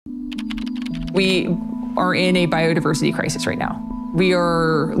We are in a biodiversity crisis right now. We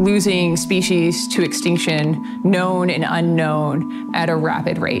are losing species to extinction, known and unknown, at a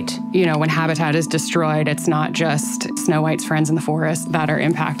rapid rate. You know, when habitat is destroyed, it's not just Snow White's friends in the forest that are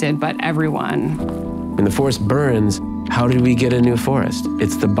impacted, but everyone. When the forest burns, how do we get a new forest?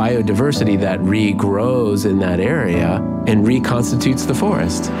 It's the biodiversity that regrows in that area and reconstitutes the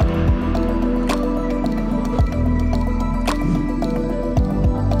forest.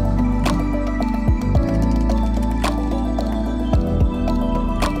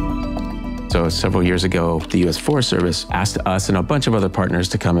 So several years ago, the U.S. Forest Service asked us and a bunch of other partners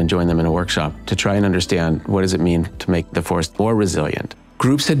to come and join them in a workshop to try and understand what does it mean to make the forest more resilient.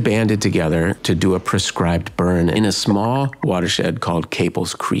 Groups had banded together to do a prescribed burn in a small watershed called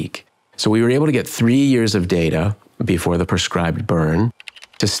Caples Creek. So we were able to get 3 years of data before the prescribed burn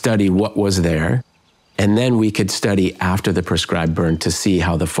to study what was there, and then we could study after the prescribed burn to see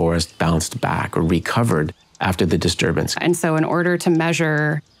how the forest bounced back or recovered after the disturbance. And so in order to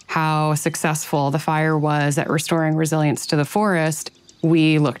measure how successful the fire was at restoring resilience to the forest,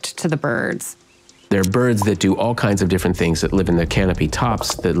 we looked to the birds. There are birds that do all kinds of different things, that live in the canopy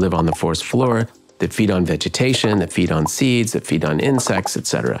tops, that live on the forest floor, that feed on vegetation, that feed on seeds, that feed on insects,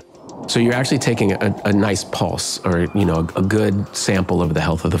 etc. So you're actually taking a nice pulse, or a good sample of the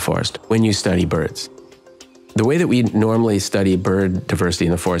health of the forest when you study birds. The way that we normally study bird diversity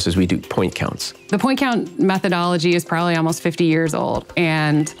in the forest is we do point counts. The point count methodology is probably almost 50 years old,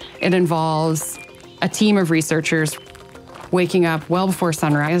 and it involves a team of researchers waking up well before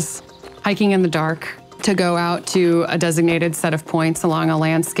sunrise, hiking in the dark to go out to a designated set of points along a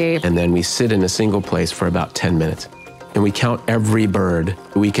landscape. And then we sit in a single place for about 10 minutes, and we count every bird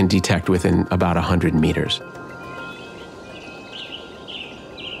we can detect within about 100 meters.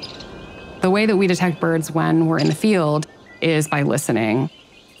 The way that we detect birds when we're in the field is by listening.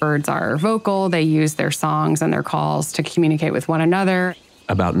 Birds are vocal, they use their songs and their calls to communicate with one another.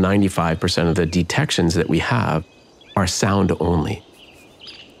 About 95% of the detections that we have are sound only.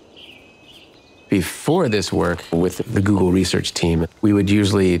 Before this work with the Google research team, we would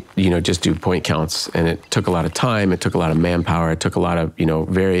usually, just do point counts, and it took a lot of time, it took a lot of manpower, it took a lot of,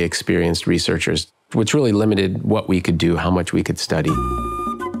 very experienced researchers, which really limited what we could do, how much we could study.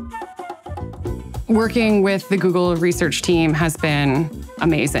 Working with the Google research team has been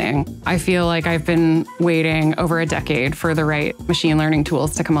amazing. I feel like I've been waiting over a decade for the right machine learning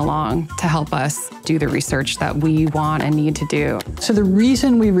tools to come along to help us do the research that we want and need to do. So the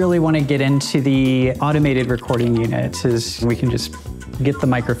reason we really want to get into the automated recording units is we can just get the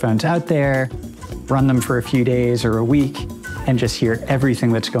microphones out there, run them for a few days or a week, and just hear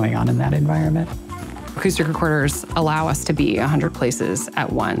everything that's going on in that environment. Acoustic recorders allow us to be 100 places at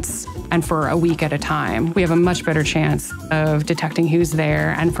once, and for a week at a time. We have a much better chance of detecting who's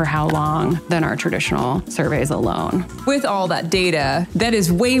there and for how long than our traditional surveys alone. With all that data, that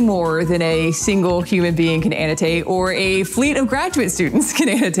is way more than a single human being can annotate or a fleet of graduate students can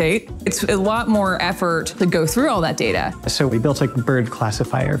annotate. It's a lot more effort to go through all that data. So we built a bird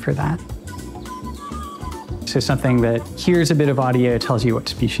classifier for that. So something that hears a bit of audio, tells you what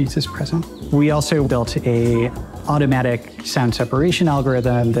species is present. We also built a automatic sound separation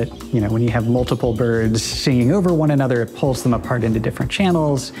algorithm that, when you have multiple birds singing over one another, it pulls them apart into different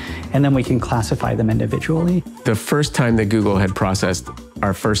channels, and then we can classify them individually. The first time that Google had processed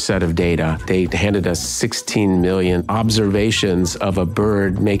our first set of data, they handed us 16 million observations of a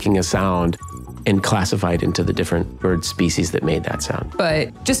bird making a sound and classified into the different bird species that made that sound.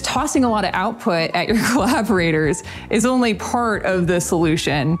 But just tossing a lot of output at your collaborators is only part of the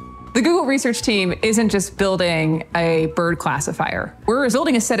solution. The Google research team isn't just building a bird classifier. We're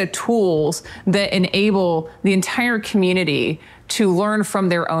building a set of tools that enable the entire community to learn from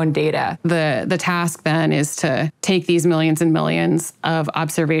their own data. The task then is to take these millions and millions of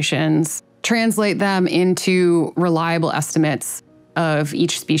observations, translate them into reliable estimates of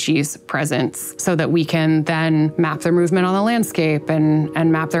each species' presence so that we can then map their movement on the landscape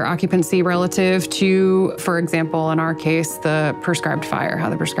and map their occupancy relative to, for example, in our case, the prescribed fire, how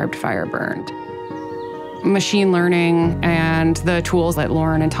the prescribed fire burned. Machine learning and the tools that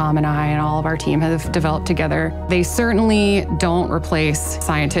Lauren and Tom and I and all of our team have developed together, they certainly don't replace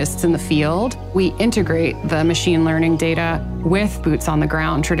scientists in the field. We integrate the machine learning data with boots on the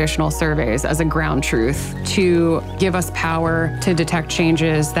ground traditional surveys as a ground truth to give us power to detect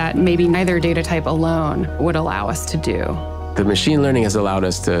changes that maybe neither data type alone would allow us to do. The machine learning has allowed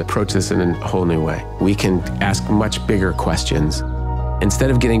us to approach this in a whole new way. We can ask much bigger questions.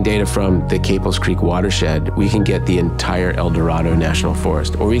 Instead of getting data from the Caples Creek watershed, we can get the entire El Dorado National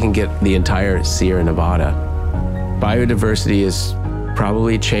Forest, or we can get the entire Sierra Nevada. Biodiversity is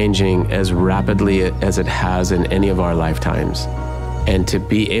probably changing as rapidly as it has in any of our lifetimes. And to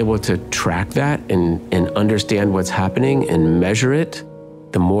be able to track that and understand what's happening and measure it,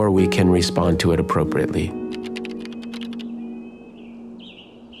 the more we can respond to it appropriately.